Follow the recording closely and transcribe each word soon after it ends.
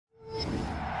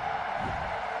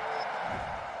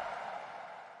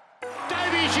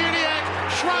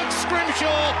crucial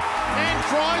and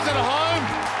drives it home.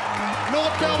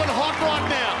 North Melbourne hot right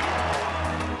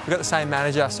now. We've got the same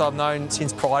manager, so I've known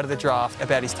since prior to the draft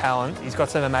about his talent. He's got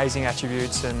some amazing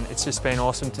attributes and it's just been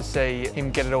awesome to see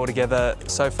him get it all together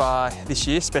so far this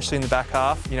year, especially in the back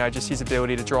half. You know, just his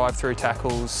ability to drive through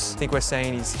tackles. I think we're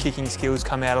seeing his kicking skills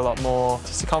come out a lot more.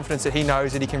 Just the confidence that he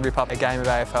knows that he can rip up a game of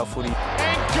AFL footy.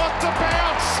 And got to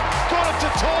bounce, got it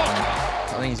to talk.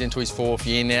 I think he's into his 4th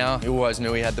year now. He always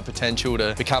knew he had the potential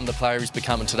to become the player he's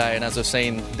becoming today, and as I've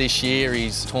seen this year,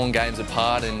 he's torn games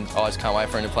apart, and I just can't wait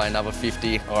for him to play another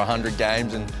 50 or 100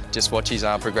 games and just watch his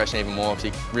progression even more,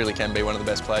 because he really can be one of the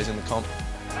best players in the comp.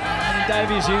 And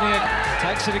Davies-Uniacke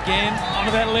takes it again onto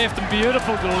that left, and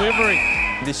beautiful delivery.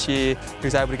 This year he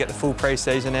was able to get the full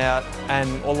pre-season out, and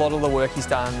a lot of the work he's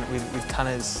done with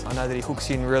Cunners. I know that he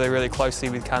hooks in really closely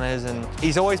with Cunners, and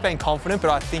he's always been confident, but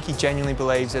I think he genuinely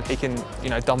believes that he can, you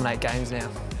know, dominate games now.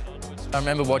 I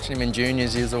remember watching him in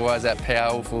juniors. He was always that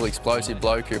powerful, explosive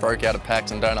bloke who broke out of packs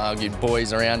and don't argue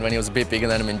boys around when he was a bit bigger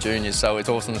than him in juniors, so it's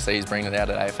awesome to see he's bringing it out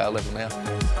at AFL level now.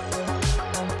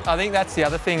 I think that's the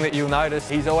other thing that you'll notice.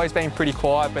 He's always been pretty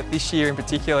quiet, but this year in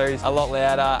particular he's a lot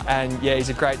louder, and yeah, he's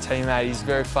a great teammate. He's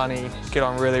very funny, get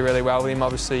on really well with him.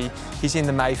 Obviously he's in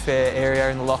the Mayfair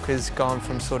area, and the lockers gone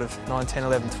from sort of 9, 10,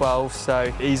 11, 12,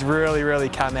 so he's really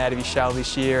come out of his shell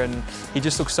this year, and he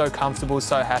just looks so comfortable,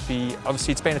 so happy.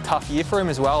 Obviously it's been a tough year for him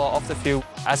as well off the field.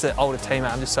 As an older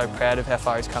teammate, I'm just so proud of how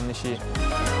far he's come this year.